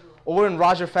when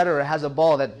Roger Federer has a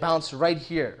ball that bounced right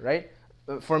here, right?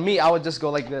 For me, I would just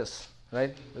go like this,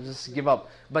 right? I'd just give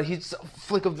up. But he just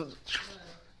flick of the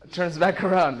turns back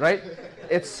around, right?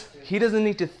 He doesn't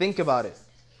need to think about it.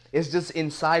 It's just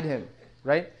inside him,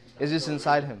 right? It's just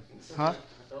inside him, huh?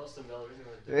 That was the melody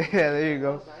right Yeah, there you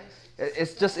go.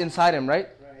 It's just inside him, right?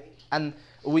 Right. And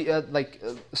we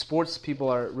sports people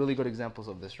are really good examples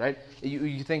of this, right?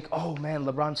 You think, oh man,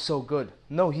 LeBron's so good.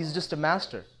 No, he's just a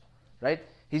master, right?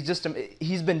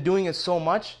 He's been doing it so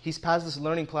much. He's passed this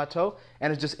learning plateau,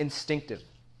 and it's just instinctive.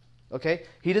 Okay,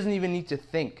 he doesn't even need to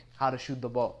think how to shoot the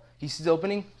ball. He sees the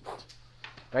opening,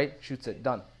 right? Shoots it,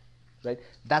 done, right?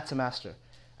 That's a master,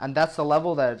 and that's the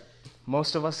level that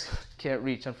most of us can't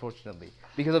reach, unfortunately,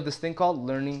 because of this thing called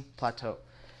learning plateau.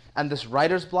 And this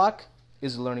writer's block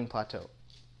is learning plateau.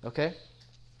 Okay?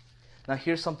 Now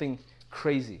here's something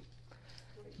crazy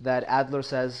that Adler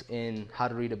says in How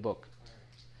to Read a Book.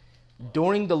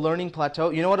 During the learning plateau,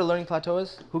 you know what a learning plateau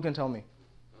is? Who can tell me?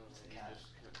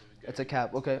 It's a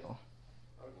cap. Okay. Or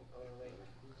like,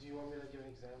 do you want me to give an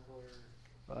example?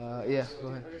 Or? Yeah, go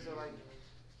ahead. Okay,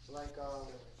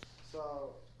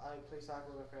 so I play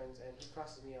soccer with my friends, and he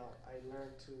crosses me out. I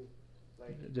learned to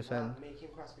Defend. not make him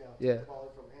cross me out. Yeah. Take the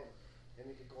ball from him and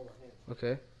make a goal on him.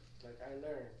 Okay. Like I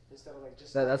learned instead of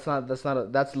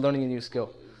just. That's learning a new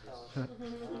skill.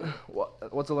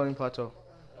 What's a learning plateau?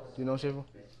 Do you know, Shivu?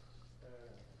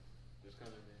 Just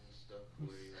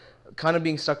Kind of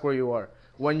being stuck where you are.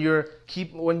 When you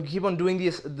keep on doing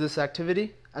this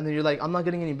activity, and then you're like, I'm not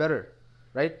getting any better,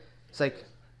 right? It's like,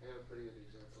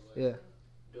 Like Yeah.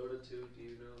 Dota 2, do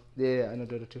you know? Yeah, I know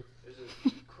Dota too. There's a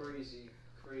crazy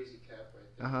cap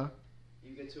right there. Uh-huh.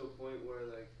 You get to a point where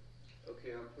like,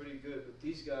 okay, I'm pretty good, but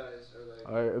these guys are like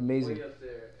Are amazing. way up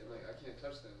there, and like I can't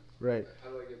touch them. Right. Like, how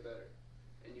do I get better?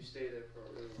 And you stay there for a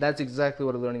really long That's time. exactly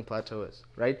what a learning plateau is,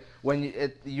 right? When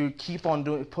you keep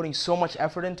on putting so much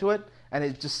effort into it, and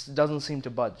it just doesn't seem to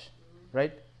budge,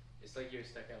 right? It's like you're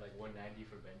stuck at like 190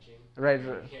 for benching. Right.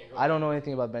 You can't go I don't know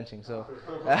anything about benching, so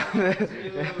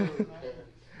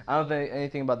I don't think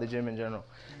anything about the gym in general.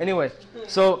 Anyway,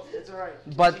 so It's alright.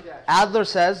 but Adler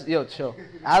says, chill.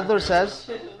 Adler says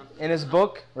in his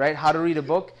book, right, How to Read a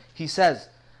Book, he says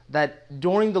that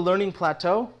during the learning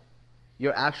plateau,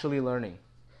 you're actually learning.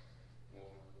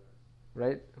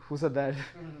 Right? Who said that?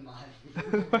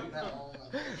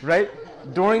 Right?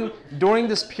 During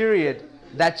this period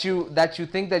that you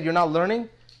think that you're not learning,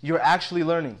 you're actually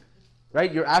learning.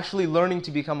 Right? You're actually learning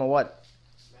to become a what?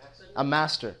 A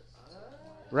master.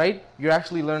 Right? You're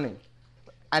actually learning.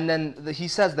 And then he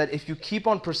says that if you keep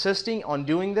on persisting on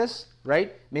doing this,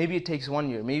 right? Maybe it takes 1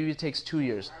 year, maybe it takes 2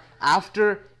 years. As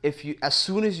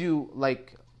soon as you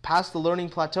like pass the learning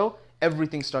plateau,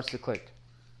 everything starts to click.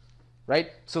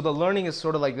 Right? So the learning is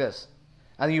sort of like this.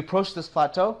 And you approach this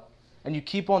plateau and you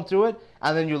keep on through it,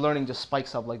 and then your learning just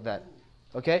spikes up like that.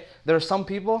 Okay? There are some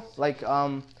people like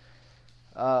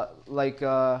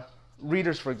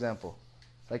readers, for example.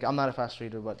 Like, I'm not a fast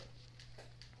reader, but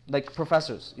like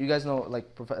professors. You guys know, like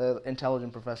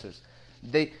intelligent professors.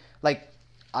 They, like,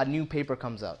 a new paper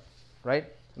comes out, right?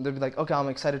 And they'll be like, okay, I'm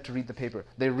excited to read the paper.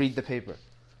 They read the paper,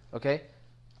 okay?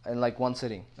 In like one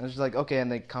sitting. And it's just like, okay, and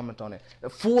they comment on it. A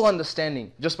full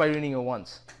understanding just by reading it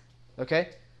once, okay?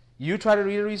 You try to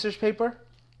read a research paper,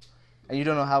 and you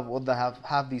don't know what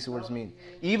half these words mean.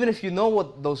 Even if you know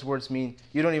what those words mean,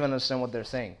 you don't even understand what they're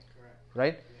saying,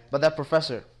 right? But that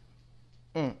professor,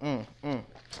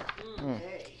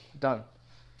 done,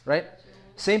 right?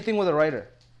 Same thing with a writer,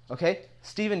 okay?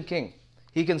 Stephen King,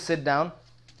 he can sit down,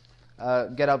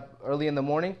 get up early in the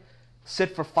morning,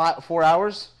 sit for 4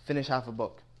 hours, finish half a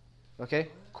book, okay?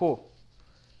 Cool.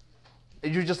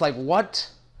 You're just like, what?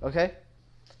 Okay?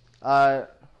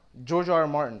 George R. R.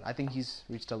 Martin, I think he's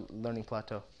reached a learning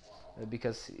plateau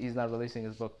because he's not releasing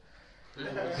his book.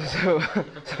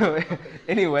 so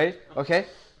anyway, okay?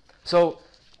 So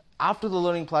after the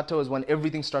learning plateau is when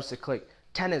everything starts to click.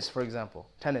 Tennis, for example.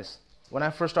 Tennis. When I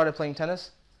first started playing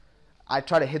tennis, I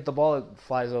try to hit the ball, it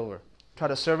flies over. Try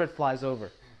to serve it, flies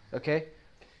over. Okay?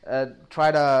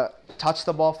 Try to touch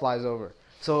the ball, flies over.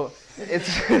 So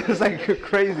it's like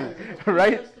crazy,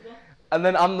 right? And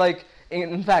then I'm like,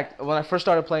 in fact, when I first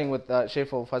started playing with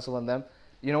Shafel, Faisal, and them,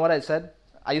 you know what I said?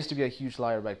 I used to be a huge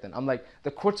liar back then. I'm like,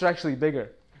 the courts are actually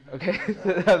bigger. Okay?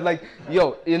 I'm like,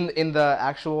 in the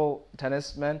actual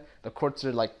tennis, man, the courts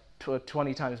are like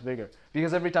 20 times bigger.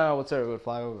 Because every time I would serve, it would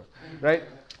fly over. Right?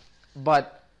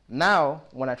 But now,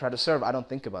 when I try to serve, I don't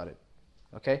think about it.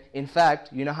 Okay? In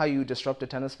fact, you know how you disrupt a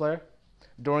tennis player?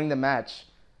 During the match,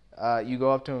 you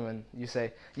go up to him and you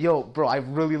say, yo, bro, I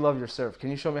really love your serve. Can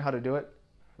you show me how to do it?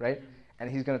 Right? And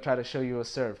he's going to try to show you a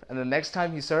serve. And the next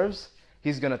time he serves,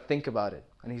 he's going to think about it.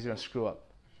 And he's going to screw up.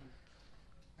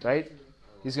 Right?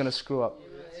 He's going to screw up.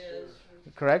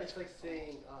 Correct? It's like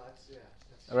saying,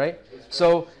 All right?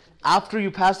 So after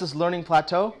you pass this learning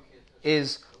plateau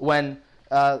is when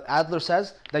Adler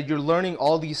says that you're learning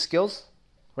all these skills,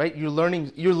 right? You're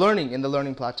learning in the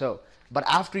learning plateau. But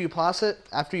after you pass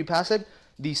it,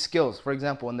 these skills, for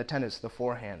example, in the tennis, the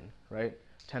forehand, right?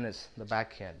 Tennis, the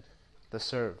backhand, the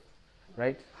serve,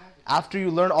 right? After you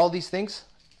learn all these things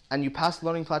and you pass the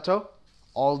learning plateau,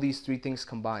 all these three things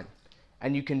combine.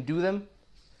 And you can do them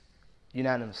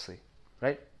unanimously,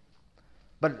 right?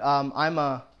 But I'm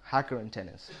a hacker in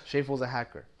tennis. Shafel's a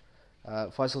hacker.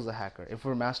 Faisal's a hacker. If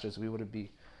we're masters, we wouldn't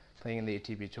be playing in the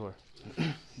ATP tour.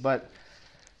 But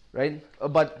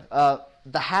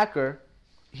the hacker,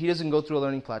 he doesn't go through a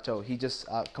learning plateau. He just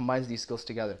combines these skills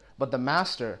together. But the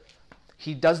master,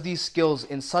 he does these skills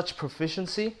in such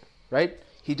proficiency, right?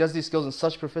 He does these skills in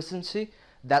such proficiency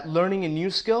that learning a new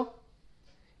skill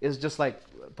is just like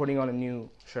putting on a new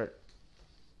shirt.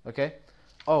 Okay?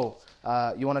 Oh,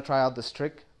 you want to try out this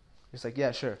trick? He's like,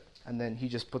 yeah, sure. And then he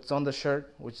just puts on the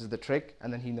shirt, which is the trick,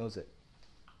 and then he knows it.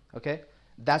 Okay?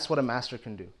 That's what a master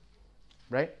can do.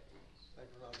 Right? like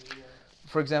Ronaldinho.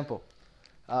 For example,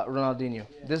 Ronaldinho.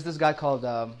 Yeah. There's this guy called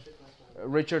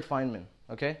Richard Feynman.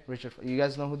 Okay? You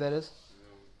guys know who that is?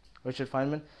 Richard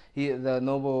Feynman. The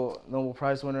Nobel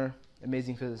Prize winner,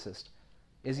 amazing physicist.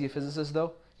 Is he a physicist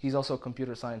though? He's also a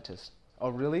computer scientist. Oh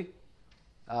really?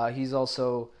 He's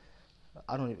also,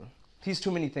 He's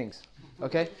too many things.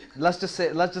 Okay? Let's just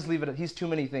leave it at he's too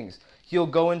many things.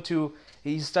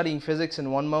 He's studying physics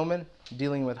in one moment,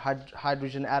 dealing with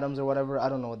hydrogen atoms or whatever. I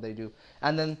don't know what they do.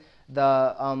 And then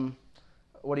the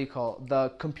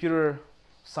the Computer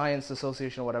Science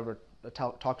Association or whatever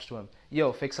talks to him.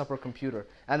 Yo, fix up our computer.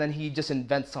 And then he just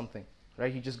invents something,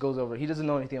 right? He just goes over. He doesn't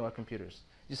know anything about computers.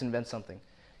 He just invents something.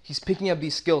 He's picking up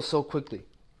these skills so quickly,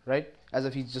 right? As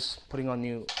if he's just putting on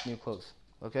new clothes,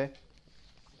 okay?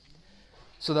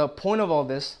 So the point of all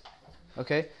this,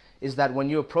 okay, is that when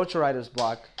you approach a writer's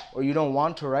block or you don't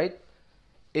want to write,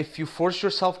 if you force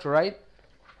yourself to write,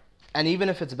 and even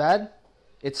if it's bad,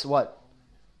 it's what?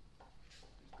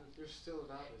 You're still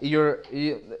novice.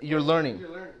 You're learning. You're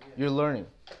learning. Yeah. You're learning.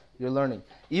 You're learning.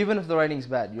 Even if the writing's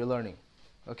bad, you're learning.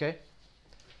 Okay?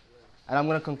 And I'm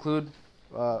going to conclude.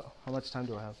 How much time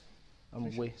do I have?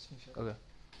 Okay.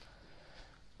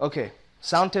 Okay.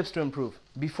 Sound tips to improve.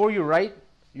 Before you write,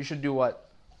 you should do what?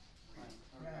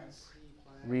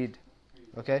 Read.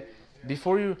 Okay?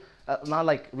 Before you, not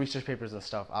like research papers and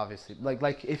stuff, obviously.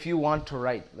 Like if you want to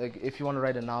write, like if you want to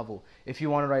write a novel, if you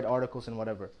want to write articles and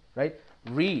whatever, right?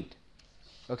 Read.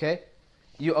 Okay?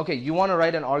 You want to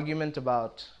write an argument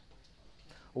about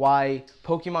why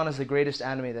Pokemon is the greatest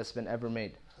anime that's been ever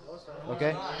made.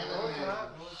 Okay?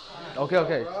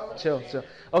 Okay. Chill.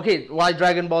 Okay, why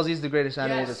Dragon Ball Z is the greatest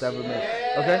anime that's ever made.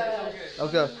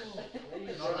 Okay?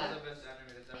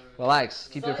 Relax.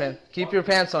 Keep your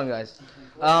pants on, guys.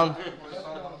 You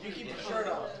keep your shirt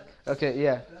on. Okay,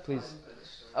 yeah, please.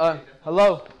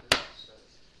 Hello.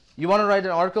 You want to write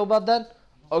an article about that?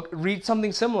 Okay, read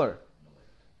something similar.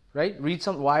 Right?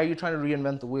 Why are you trying to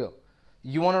reinvent the wheel?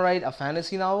 You want to write a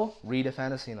fantasy novel? Read a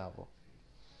fantasy novel.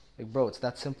 Like, bro, it's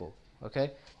that simple.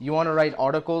 Okay? You want to write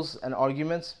articles and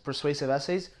arguments, persuasive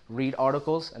essays? Read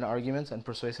articles and arguments and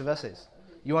persuasive essays.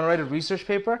 You want to write a research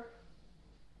paper?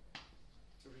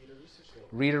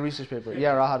 Read a research paper.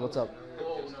 Yeah, Rahad, what's up?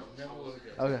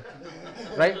 Okay.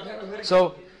 Right?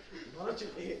 So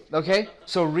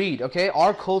read, okay?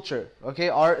 Our culture, okay?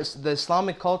 The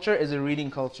Islamic culture is a reading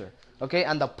culture. Okay?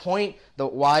 And the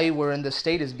why we're in this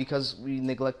state is because we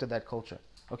neglected that culture.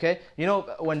 Okay? You know,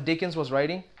 when Dickens was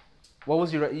writing, what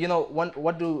was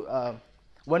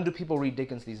when do people read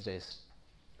Dickens these days?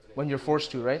 When you're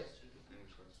forced to, right?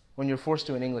 When you're forced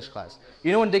to in English class.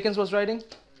 You know when Dickens was writing?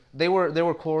 They were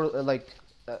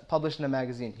published in a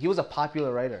magazine. He was a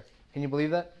popular writer. Can you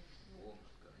believe that?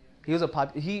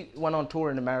 He went on tour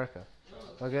in America.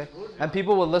 Okay? And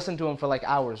people would listen to him for like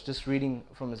hours just reading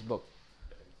from his book.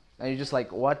 And you're just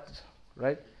like, what?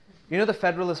 Right? You know the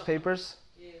Federalist Papers?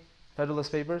 Yeah.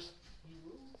 Federalist Papers?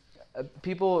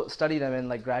 People study them in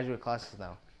like graduate classes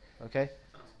now. Okay?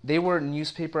 They were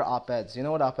newspaper op-eds. You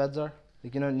know what op-eds are?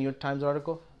 Like, you know, New York Times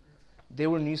article? They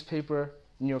were newspaper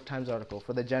New York Times article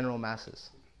for the general masses.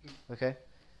 Okay?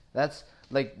 That's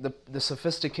like the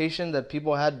sophistication that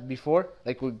people had before,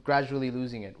 like we're gradually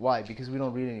losing it. Why? Because we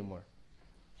don't read anymore.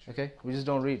 Okay? We just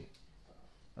don't read.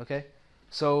 Okay?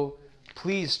 So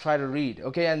please try to read.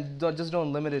 Okay? And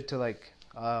don't limit it to like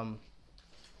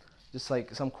just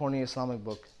like some corny Islamic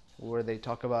book where they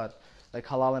talk about like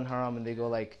halal and haram and they go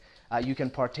like you can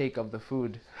partake of the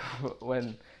food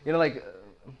when you know like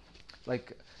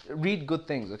read good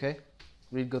things, okay?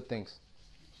 Read good things.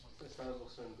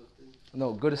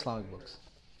 No, good Islamic books.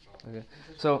 Okay.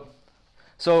 So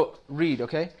read,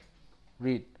 okay?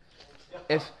 Read.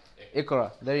 If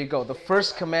Iqra, there you go. The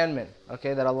first commandment,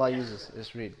 okay, that Allah uses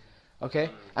is read. Okay?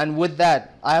 And with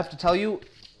that, I have to tell you,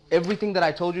 everything that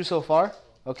I told you so far,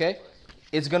 okay,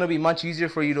 it's going to be much easier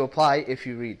for you to apply if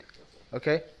you read.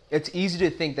 Okay? It's easy to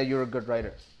think that you're a good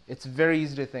writer. It's very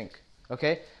easy to think.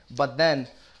 Okay? But then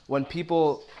when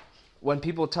people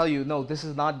tell you, no, this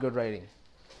is not good writing,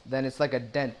 then it's like a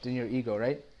dent in your ego,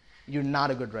 right? You're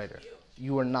not a good writer.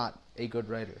 You are not a good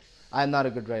writer. I'm not a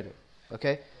good writer.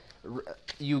 Okay?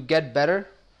 You get better,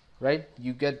 right?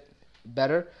 You get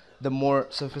better the more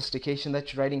sophistication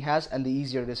that your writing has and the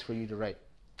easier it is for you to write.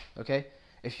 Okay?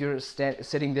 If you're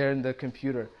sitting there in the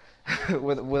computer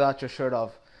without your shirt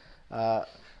off,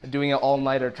 doing an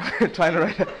all-nighter trying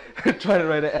to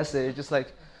write an essay, it's just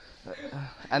like,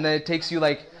 and then it takes you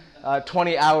like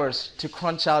 20 hours to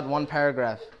crunch out one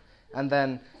paragraph, and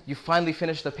then you finally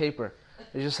finish the paper.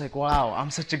 You're just like, wow, I'm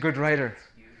such a good writer.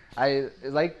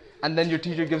 And then your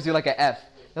teacher gives you like an F.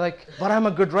 You're like, but I'm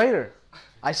a good writer.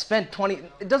 I spent 20.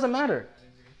 It doesn't matter.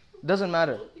 It doesn't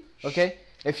matter. Okay?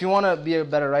 If you want to be a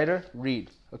better writer,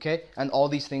 read. Okay? And all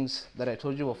these things that I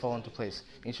told you will fall into place.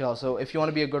 Inshallah. So if you want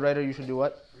to be a good writer, you should do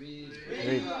what? Read.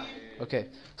 Okay.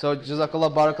 So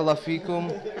Jazakallah, Barakallah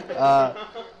Feekum.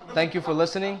 Thank you for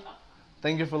listening.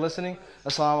 Thank you for listening.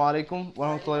 Assalamu alaikum wa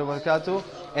rahmatullahi wa barakatuh.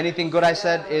 Anything good I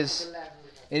said is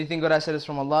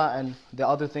from Allah, and the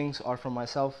other things are from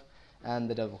myself and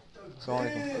the devil.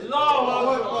 Assalamu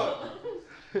alaikum.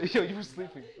 Yo, you were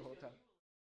sleeping the whole time.